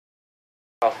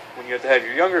when you have to have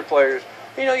your younger players.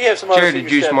 You know, you have some other Jarid,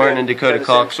 Juice Martin, and Dakota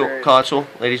Kotsol,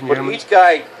 ladies and gentlemen. Each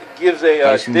guy gives a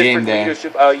Bison different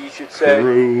leadership, you should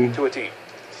say, to a team.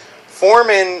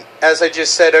 Foreman, as I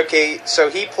just said, okay, so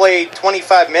he played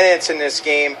 25 minutes in this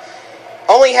game.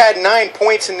 Only had 9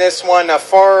 points in this one, a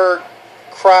far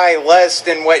cry less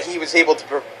than what he was able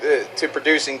to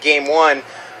produce in Game 1.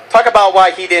 Talk about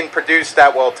why he didn't produce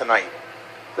that well tonight.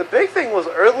 The big thing was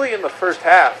early in the first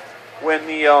half when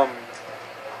the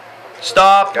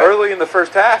Stop. Early in the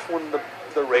first half when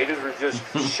the Raiders were just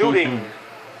shooting.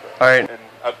 All right. And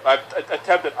I've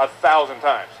attempted 1,000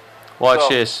 times. Watch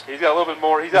this. He's got a little bit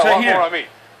more. He's got a lot more on me.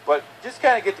 But just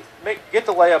kind of get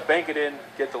the layup, bank it in,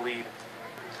 get the lead.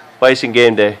 Bison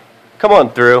game day. Come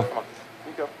on through. Come on.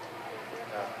 You go.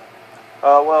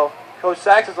 Well, Coach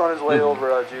Sachs is on his way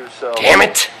over, Juice. So. Damn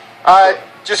it.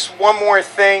 Just one more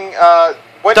thing.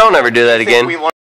 Don't ever do that again.